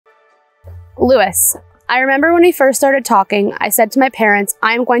Lewis. I remember when we first started talking, I said to my parents,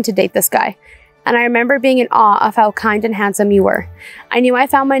 I am going to date this guy. And I remember being in awe of how kind and handsome you were. I knew I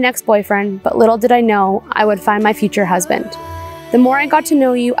found my next boyfriend, but little did I know I would find my future husband. The more I got to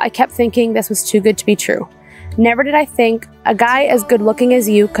know you, I kept thinking this was too good to be true. Never did I think a guy as good looking as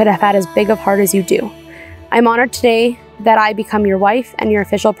you could have had as big of heart as you do. I'm honored today that I become your wife and your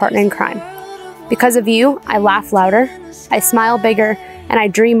official partner in crime. Because of you, I laugh louder, I smile bigger, and I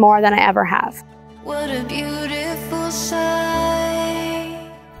dream more than I ever have. What a beautiful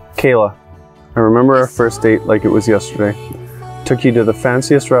sight. Kayla, I remember our first date like it was yesterday. Took you to the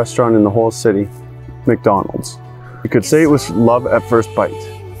fanciest restaurant in the whole city, McDonald's. You could say it was love at first bite.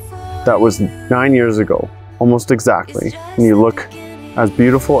 That was 9 years ago, almost exactly, and you look as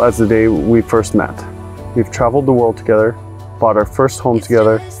beautiful as the day we first met. We've traveled the world together, bought our first home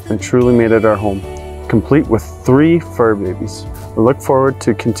together, and truly made it our home, complete with 3 fur babies. We look forward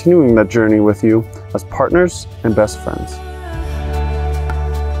to continuing that journey with you as partners and best friends.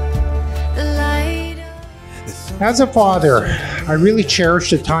 As a father, I really cherish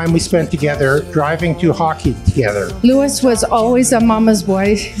the time we spent together driving to hockey together. Lewis was always a mama's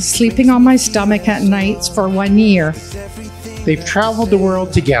boy, sleeping on my stomach at nights for 1 year. They've traveled the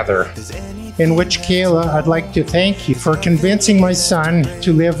world together, in which, Kayla, I'd like to thank you for convincing my son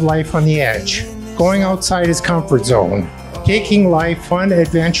to live life on the edge, going outside his comfort zone, taking life one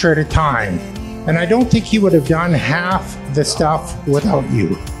adventure at a time. And I don't think he would have done half the stuff without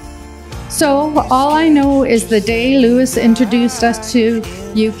you. So all I know is the day Lewis introduced us to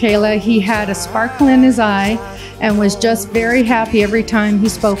you, Kayla, he had a sparkle in his eye and was just very happy every time he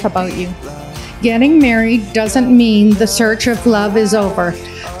spoke about you. Getting married doesn't mean the search of love is over.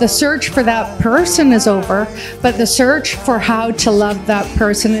 The search for that person is over, but the search for how to love that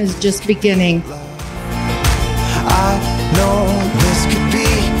person is just beginning. I know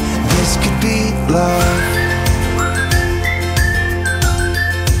this could be love.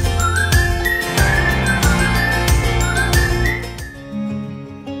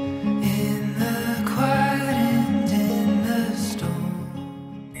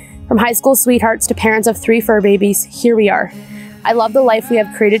 From high school sweethearts to parents of 3 fur babies, here we are. I love the life we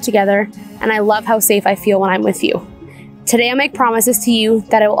have created together, and I love how safe I feel when I'm with you. Today I make promises to you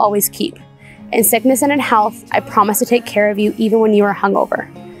that I will always keep. In sickness and in health, I promise to take care of you even when you are hungover.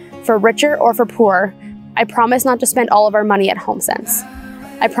 For richer or for poorer, I promise not to spend all of our money at HomeSense.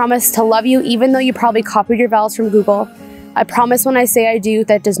 I promise to love you even though you probably copied your vows from Google. I promise when I say I do,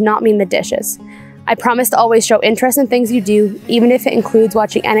 that does not mean the dishes. I promise to always show interest in things you do, even if it includes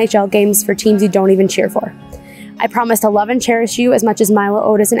watching NHL games for teams you don't even cheer for. I promise to love and cherish you as much as Milo,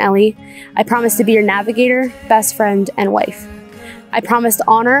 Otis, and Ellie. I promise to be your navigator, best friend, and wife. I promise to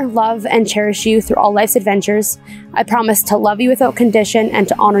honor, love, and cherish you through all life's adventures. I promise to love you without condition and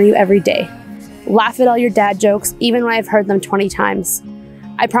to honor you every day. Laugh at all your dad jokes, even when I've heard them 20 times.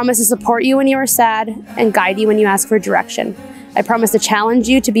 I promise to support you when you are sad and guide you when you ask for direction. I promise to challenge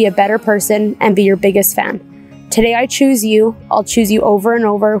you to be a better person and be your biggest fan. Today I choose you. I'll choose you over and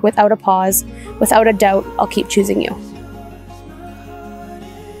over without a pause. Without a doubt, I'll keep choosing you.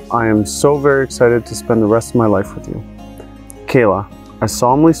 I am so very excited to spend the rest of my life with you. Kayla, I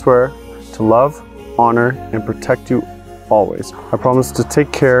solemnly swear to love, honor, and protect you always. I promise to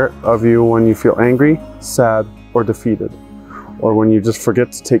take care of you when you feel angry, sad, or defeated, or when you just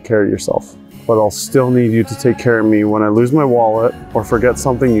forget to take care of yourself. But I'll still need you to take care of me when I lose my wallet or forget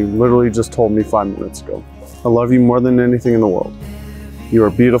something you literally just told me 5 minutes ago. I love you more than anything in the world. You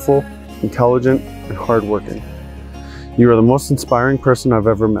are beautiful, intelligent, and hardworking. You are the most inspiring person I've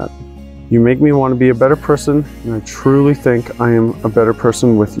ever met. You make me want to be a better person, and I truly think I am a better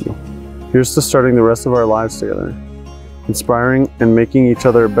person with you. Here's to starting the rest of our lives together, inspiring and making each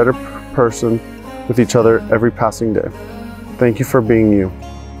other a better person with each other every passing day. Thank you for being you.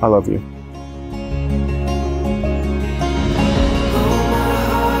 I love you.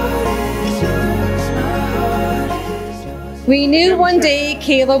 We knew one day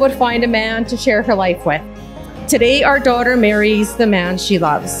Kayla would find a man to share her life with. Today, our daughter marries the man she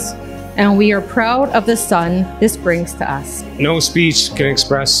loves, and we are proud of the son this brings to us. No speech can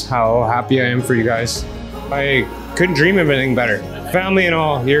express how happy I am for you guys. I couldn't dream of anything better. Family and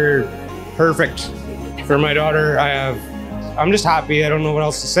all, you're perfect. For my daughter, I'm just happy. I don't know what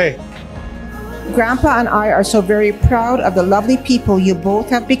else to say. Grandpa and I are so very proud of the lovely people you both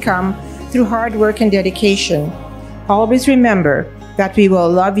have become through hard work and dedication. Always remember that we will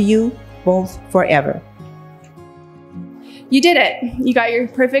love you both forever. You did it. You got your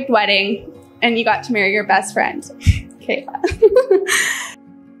perfect wedding and you got to marry your best friend, Kayla.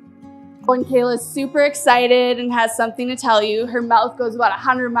 When Kayla's super excited and has something to tell you, her mouth goes about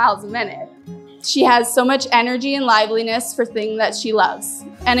 100 miles a minute. She has so much energy and liveliness for things that she loves.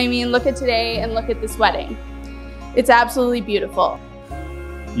 And I mean, look at today and look at this wedding. It's absolutely beautiful.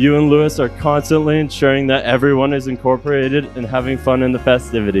 You and Lewis are constantly ensuring that everyone is incorporated and having fun in the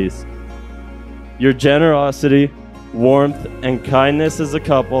festivities. Your generosity, warmth, and kindness as a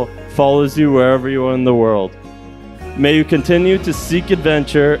couple follows you wherever you are in the world. May you continue to seek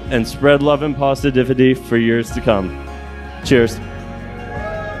adventure and spread love and positivity for years to come. Cheers.